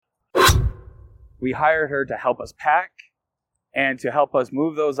We hired her to help us pack and to help us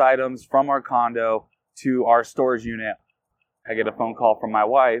move those items from our condo to our storage unit. I get a phone call from my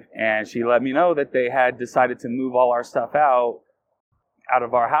wife, and she let me know that they had decided to move all our stuff out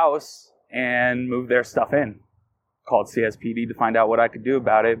of our house and move their stuff in. Called CSPD to find out what I could do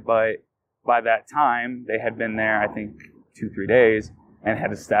about it, but by that time, they had been there, I think, 2-3 days, and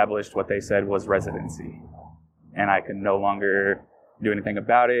had established what they said was residency. And I could no longer do anything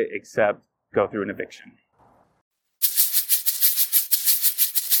about it except go through an eviction.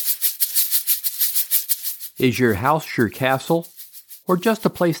 Is your house your castle, or just a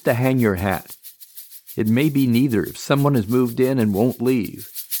place to hang your hat? It may be neither if someone has moved in and won't leave.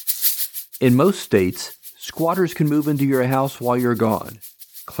 In most states, squatters can move into your house while you're gone,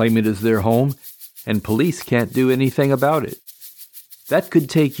 claim it as their home, and police can't do anything about it. That could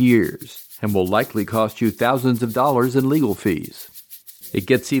take years and will likely cost you thousands of dollars in legal fees. It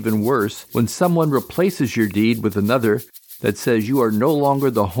gets even worse when someone replaces your deed with another that says you are no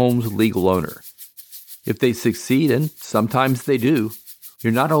longer the home's legal owner. If they succeed, and sometimes they do,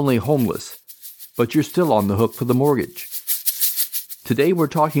 you're not only homeless, but you're still on the hook for the mortgage. Today we're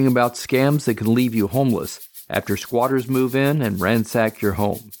talking about scams that can leave you homeless after squatters move in and ransack your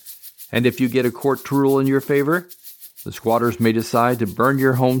home. And if you get a court to rule in your favor, the squatters may decide to burn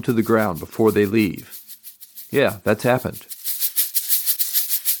your home to the ground before they leave. Yeah, that's happened.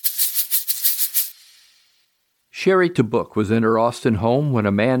 Sherry Tabuk was in her Austin home when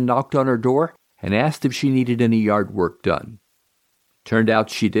a man knocked on her door and asked if she needed any yard work done. Turned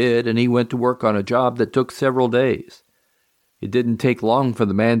out she did, and he went to work on a job that took several days. It didn't take long for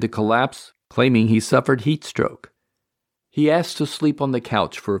the man to collapse, claiming he suffered heat stroke. He asked to sleep on the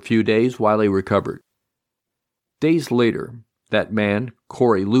couch for a few days while he recovered. Days later, that man,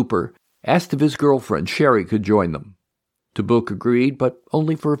 Corey Looper, asked if his girlfriend, Sherry, could join them. Tabuk agreed, but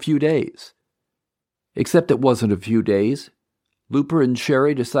only for a few days. Except it wasn't a few days. Looper and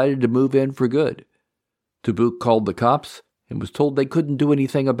Sherry decided to move in for good. Tabuk called the cops and was told they couldn't do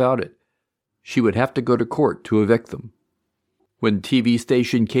anything about it. She would have to go to court to evict them. When TV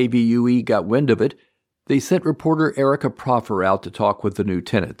station KVUE got wind of it, they sent reporter Erica Proffer out to talk with the new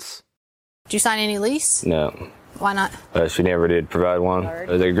tenants. Did you sign any lease? No. Why not? She never did provide one.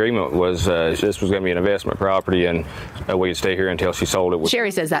 The agreement was this was going to be an investment property, and we'd stay here until she sold it.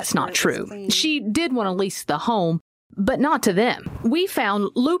 Sherry says that's not true. She did want to lease the home, but not to them. We found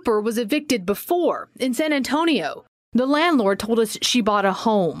Looper was evicted before in San Antonio. The landlord told us she bought a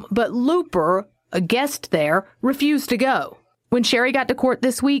home, but Looper, a guest there, refused to go. When Sherry got to court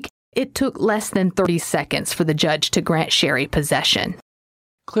this week, it took less than 30 seconds for the judge to grant Sherry possession.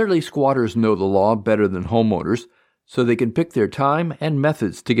 Clearly, squatters know the law better than homeowners, so they can pick their time and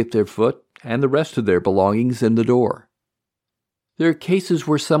methods to get their foot and the rest of their belongings in the door. There are cases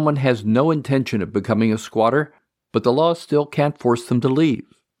where someone has no intention of becoming a squatter, but the law still can't force them to leave.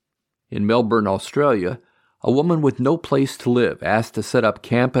 In Melbourne, Australia, a woman with no place to live asked to set up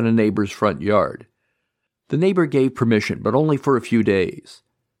camp in a neighbor's front yard. The neighbor gave permission, but only for a few days.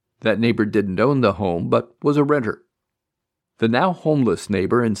 That neighbor didn't own the home, but was a renter. The now homeless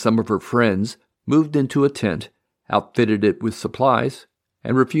neighbor and some of her friends moved into a tent, outfitted it with supplies,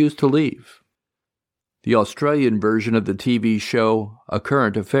 and refused to leave. The Australian version of the TV show A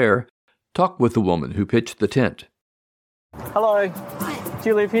Current Affair talked with the woman who pitched the tent. Hello. Hi. Do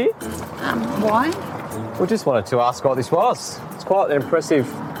you live here? Why? We just wanted to ask what this was. It's quite an impressive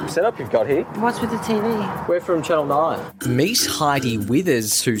setup you've got here. What's with the TV? We're from Channel 9. Meet Heidi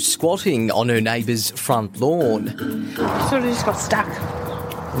Withers, who's squatting on her neighbour's front lawn. Sort of just got stuck.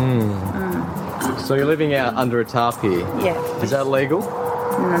 So you're living out under a tarp here? Yeah. Is that illegal?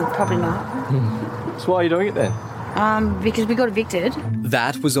 No, probably not. So why are you doing it then? Because we got evicted.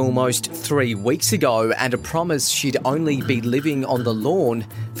 That was almost 3 weeks ago, and a promise she'd only be living on the lawn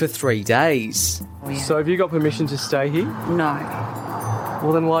for 3 days. So have you got permission to stay here? No.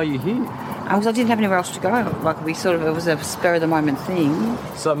 Well, then why are you here? Because I didn't have anywhere else to go. It was a spur-of-the-moment thing.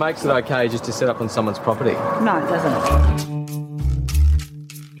 So it makes it okay just to set up on someone's property? No, it doesn't.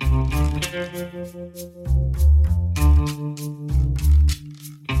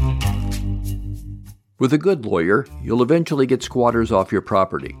 With a good lawyer, you'll eventually get squatters off your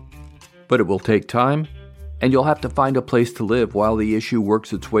property. But it will take time, and you'll have to find a place to live while the issue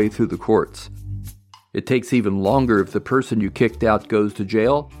works its way through the courts. It takes even longer if the person you kicked out goes to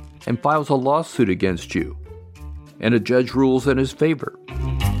jail and files a lawsuit against you, and a judge rules in his favor.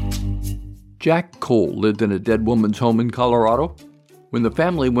 Jack Cole lived in a dead woman's home in Colorado. When the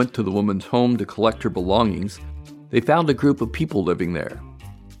family went to the woman's home to collect her belongings, they found a group of people living there.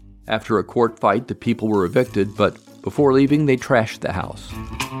 After a court fight, the people were evicted, but Before leaving, they trashed the house.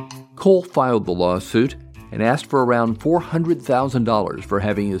 Cole filed the lawsuit and asked for around $400,000 for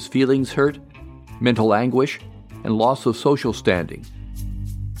having his feelings hurt, mental anguish, and loss of social standing,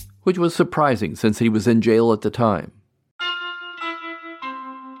 which was surprising since he was in jail at the time.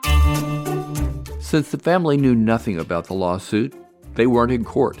 Since the family knew nothing about the lawsuit, they weren't in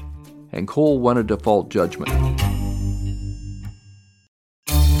court, and Cole won a default judgment.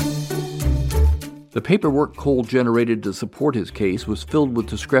 The paperwork Cole generated to support his case was filled with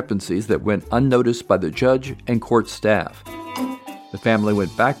discrepancies that went unnoticed by the judge and court staff. The family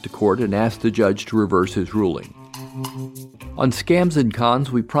went back to court and asked the judge to reverse his ruling. On Scams and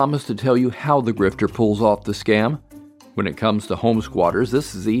Cons, we promise to tell you how the grifter pulls off the scam. When it comes to home squatters,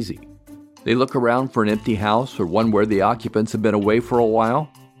 this is easy. They look around for an empty house or one where the occupants have been away for a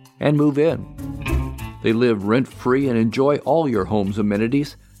while and move in. They live rent-free and enjoy all your home's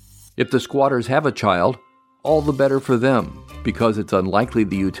amenities. If the squatters have a child, all the better for them, because it's unlikely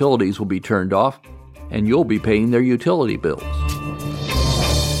the utilities will be turned off and you'll be paying their utility bills.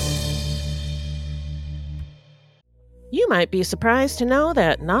 You might be surprised to know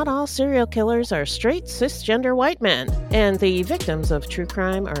that not all serial killers are straight cisgender white men, and the victims of true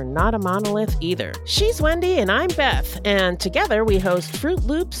crime are not a monolith either. She's Wendy and I'm Beth, and together we host Fruit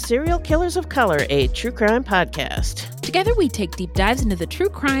Loops Serial Killers of Color, a true crime podcast. Together we take deep dives into the true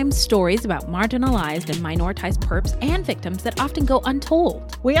crime stories about marginalized and minoritized perps and victims that often go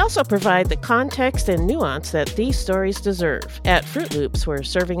untold. We also provide the context and nuance that these stories deserve. At Fruit Loops, we're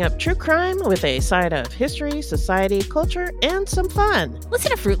serving up true crime with a side of history, society, culture, and some fun.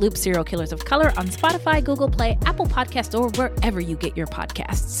 Listen to Fruit Loops Serial Killers of Color on Spotify, Google Play, Apple Podcasts, or wherever you get your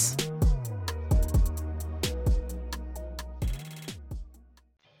podcasts.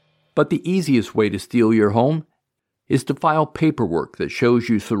 But the easiest way to steal your home is to file paperwork that shows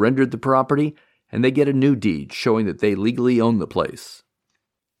you surrendered the property and they get a new deed showing that they legally own the place.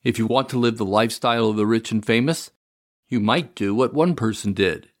 If you want to live the lifestyle of the rich and famous, you might do what one person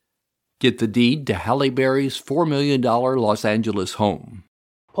did. Get the deed to Halle Berry's $4 million Los Angeles home.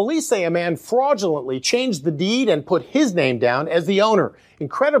 Police say a man fraudulently changed the deed and put his name down as the owner.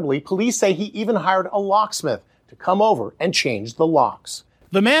 Incredibly, police say he even hired a locksmith to come over and change the locks.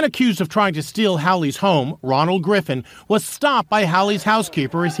 The man accused of trying to steal Halle's home, Ronald Griffin, was stopped by Halle's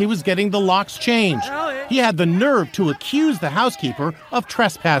housekeeper as he was getting the locks changed. He had the nerve to accuse the housekeeper of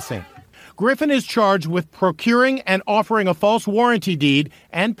trespassing. Griffin is charged with procuring and offering a false warranty deed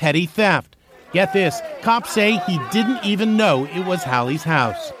and petty theft. Get this, cops say he didn't even know it was Halle's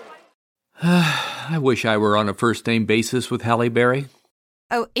house. I wish I were on a first-name basis with Halle Berry.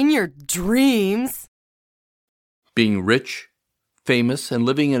 Oh, in your dreams? Being rich, famous, and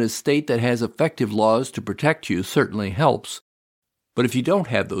living in a state that has effective laws to protect you certainly helps. But if you don't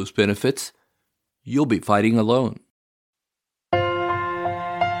have those benefits, you'll be fighting alone.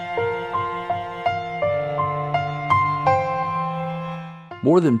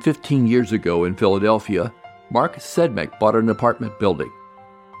 More than 15 years ago in Philadelphia, Mark Sedmek bought an apartment building.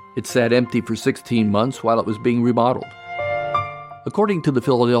 It sat empty for 16 months while it was being remodeled. According to the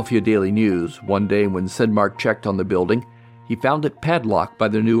Philadelphia Daily News, one day when Sedmak checked on the building, he found it padlocked by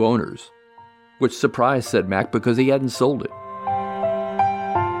the new owners, which surprised Sedmak because he hadn't sold it.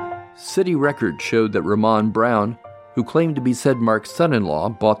 City records showed that Ramon Brown, who claimed to be Sedmak's son-in-law,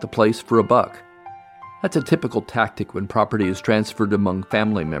 bought the place for $1. That's a typical tactic when property is transferred among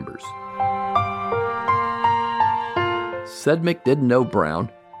family members. Sedmak didn't know Brown,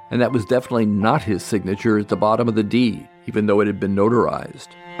 and that was definitely not his signature at the bottom of the deed, even though it had been notarized.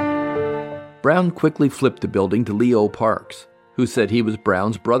 Brown quickly flipped the building to Leo Parks, who said he was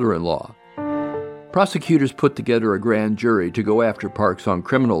Brown's brother-in-law. Prosecutors put together a grand jury to go after Parks on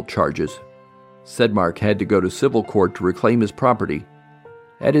criminal charges. Sedmak had to go to civil court to reclaim his property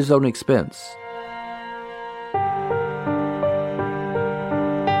at his own expense.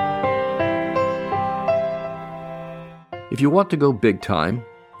 If you want to go big time,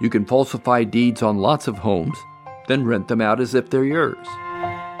 you can falsify deeds on lots of homes, then rent them out as if they're yours.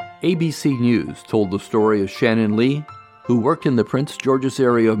 ABC News told the story of Shannon Lee, who worked in the Prince George's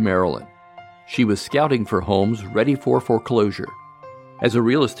area of Maryland. She was scouting for homes ready for foreclosure. As a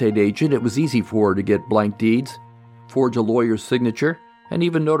real estate agent, it was easy for her to get blank deeds, forge a lawyer's signature, and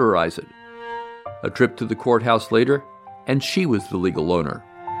even notarize it. A trip to the courthouse later, and she was the legal owner.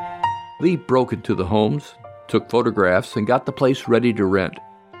 Lee broke into the homes, took photographs, and got the place ready to rent.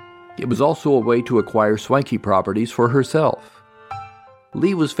 It was also a way to acquire swanky properties for herself.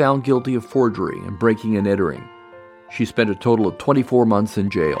 Lee was found guilty of forgery and breaking and entering. She spent a total of 24 months in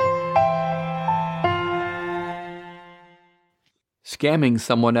jail. Scamming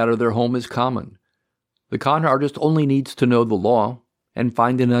someone out of their home is common. The con artist only needs to know the law and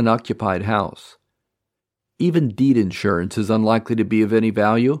find an unoccupied house. Even deed insurance is unlikely to be of any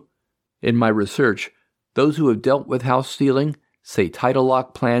value. In my research, those who have dealt with house stealing say title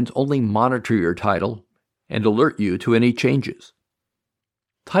lock plans only monitor your title and alert you to any changes.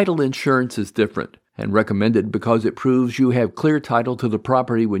 Title insurance is different and recommended because it proves you have clear title to the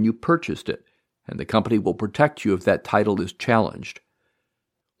property when you purchased it, and the company will protect you if that title is challenged.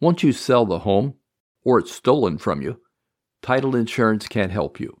 Once you sell the home, or it's stolen from you, title insurance can't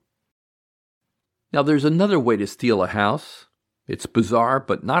help you. Now there's another way to steal a house. It's bizarre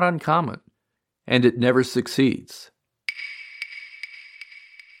but not uncommon, and it never succeeds.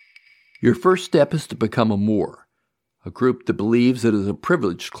 Your first step is to become a Moor, a group that believes it is a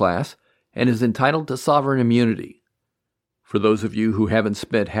privileged class and is entitled to sovereign immunity. For those of you who haven't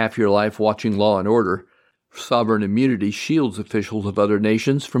spent half your life watching Law and Order, sovereign immunity shields officials of other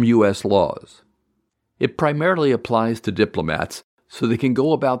nations from U.S. laws. It primarily applies to diplomats, so they can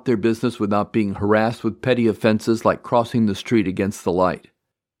go about their business without being harassed with petty offenses like crossing the street against the light.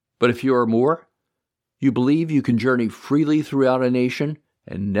 But if you are Moor, you believe you can journey freely throughout a nation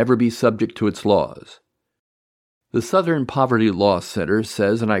and never be subject to its laws. The Southern Poverty Law Center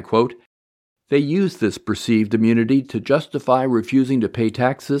says, and I quote, "They use this perceived immunity to justify refusing to pay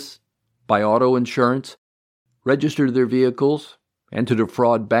taxes, buy auto insurance, register their vehicles, and to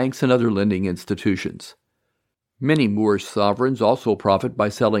defraud banks and other lending institutions. Many Moorish sovereigns also profit by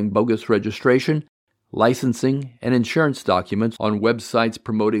selling bogus registration, licensing, and insurance documents on websites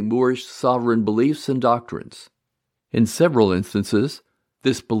promoting Moorish sovereign beliefs and doctrines. In several instances,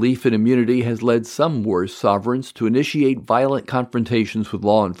 this belief in immunity has led some Moorish sovereigns to initiate violent confrontations with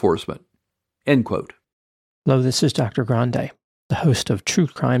law enforcement." End quote. Hello, this is Dr. Grande, the host of True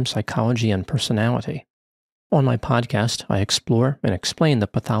Crime Psychology and Personality. On my podcast, I explore and explain the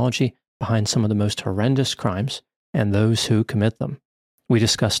pathology behind some of the most horrendous crimes and those who commit them. We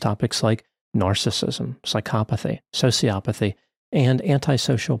discuss topics like narcissism, psychopathy, sociopathy, and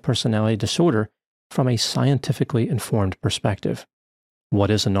antisocial personality disorder from a scientifically informed perspective. What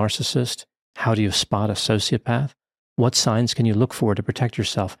is a narcissist? How do you spot a sociopath? What signs can you look for to protect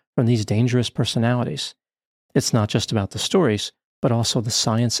yourself from these dangerous personalities? It's not just about the stories, but also the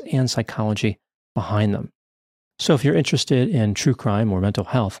science and psychology behind them. So if you're interested in true crime or mental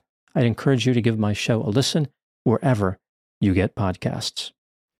health, I'd encourage you to give my show a listen wherever you get podcasts.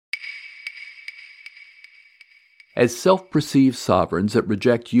 As self-perceived sovereigns that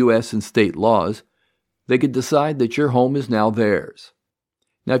reject U.S. and state laws, they could decide that your home is now theirs.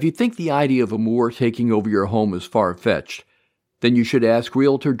 Now, if you think the idea of a Moor taking over your home is far-fetched, then you should ask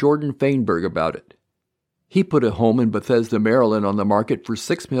Realtor Jordan Feinberg about it. He put a home in Bethesda, Maryland on the market for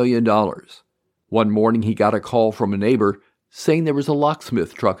 $6 million. One morning he got a call from a neighbor saying there was a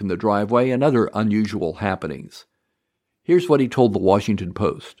locksmith truck in the driveway and other unusual happenings. Here's what he told the Washington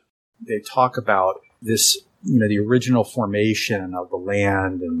Post. They talk about this, the original formation of the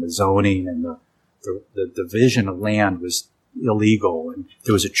land and the zoning and the division of land was illegal. And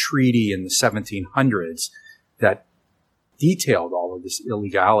there was a treaty in the 1700s that detailed all of this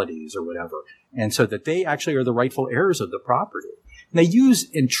illegalities or whatever. And so that they actually are the rightful heirs of the property. And they use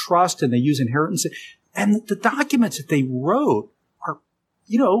in trust and they use inheritance. And the documents that they wrote are,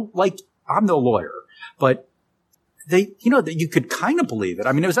 like, I'm no lawyer, but they, that you could kind of believe it.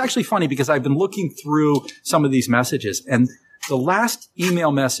 I mean, it was actually funny because I've been looking through some of these messages, and the last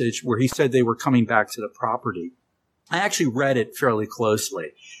email message where he said they were coming back to the property, I actually read it fairly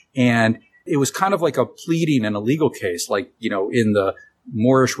closely. And it was kind of like a pleading in a legal case, like, in the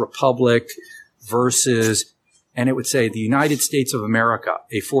Moorish Republic versus, and it would say the United States of America,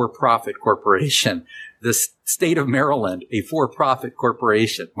 a for-profit corporation, the state of Maryland, a for-profit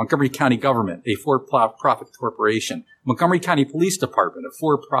corporation, Montgomery County government, a for-profit corporation, Montgomery County Police Department, a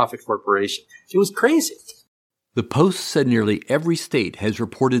for-profit corporation. It was crazy. The Post said nearly every state has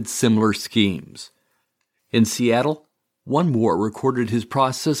reported similar schemes. In Seattle, one Moor recorded his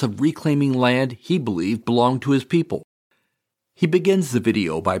process of reclaiming land he believed belonged to his people. He begins the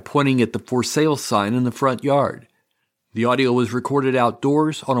video by pointing at the for sale sign in the front yard. The audio was recorded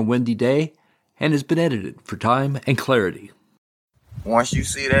outdoors on a windy day and has been edited for time and clarity. Once you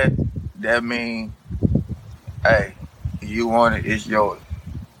see that, that means, hey, you want it, it's yours.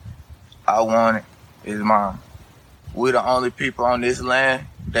 I want it, it's mine. We're the only people on this land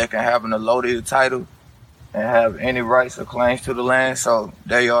that can have an allotted title and have any rights or claims to the land, so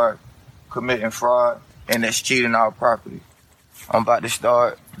they are committing fraud and that's cheating our property. I'm about to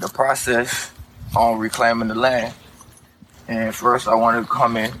start the process on reclaiming the land. And first I want to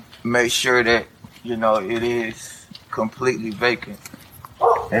come in, make sure that, it is completely vacant.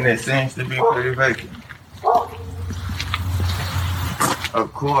 And it seems to be pretty vacant.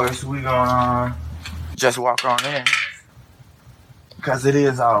 of course, we gonna just walk on in. Because it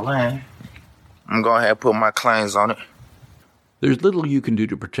is our land. I'm going to have to put my claims on it. There's little you can do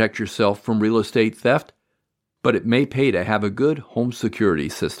to protect yourself from real estate theft, but it may pay to have a good home security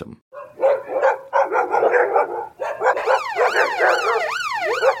system.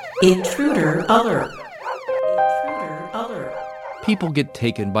 Intruder alert. Intruder alert. People get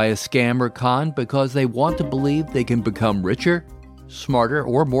taken by a scam or con because they want to believe they can become richer, smarter,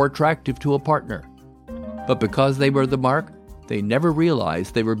 or more attractive to a partner. But because they were the mark, they never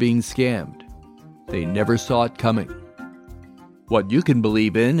realized they were being scammed. They never saw it coming. What you can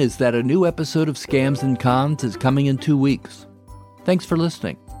believe in is that a new episode of Scams and Cons is coming in 2 weeks. Thanks for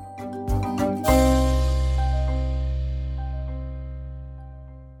listening.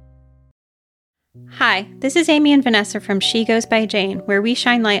 Hi, this is Amy and Vanessa from She Goes by Jane, where we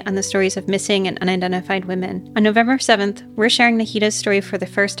shine light on the stories of missing and unidentified women. On November 7th, we're sharing Nahida's story for the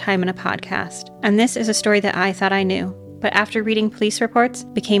first time in a podcast. And this is a story that I thought I knew, but after reading police reports,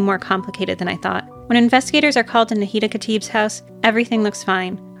 became more complicated than I thought. When investigators are called to Nahida Khatib's house, everything looks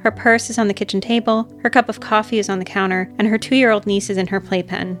fine. Her purse is on the kitchen table, her cup of coffee is on the counter, and her 2-year-old niece is in her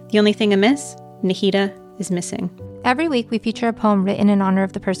playpen. The only thing amiss? Nahida is missing. Every week we feature a poem written in honor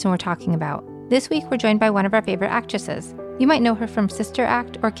of the person we're talking about. This week we're joined by one of our favorite actresses. You might know her from Sister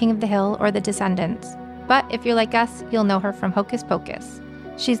Act or King of the Hill or The Descendants. But if you're like us, you'll know her from Hocus Pocus.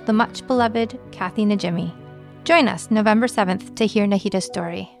 She's the much beloved Kathy Najimy. Join us November 7th to hear Nahida's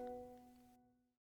story.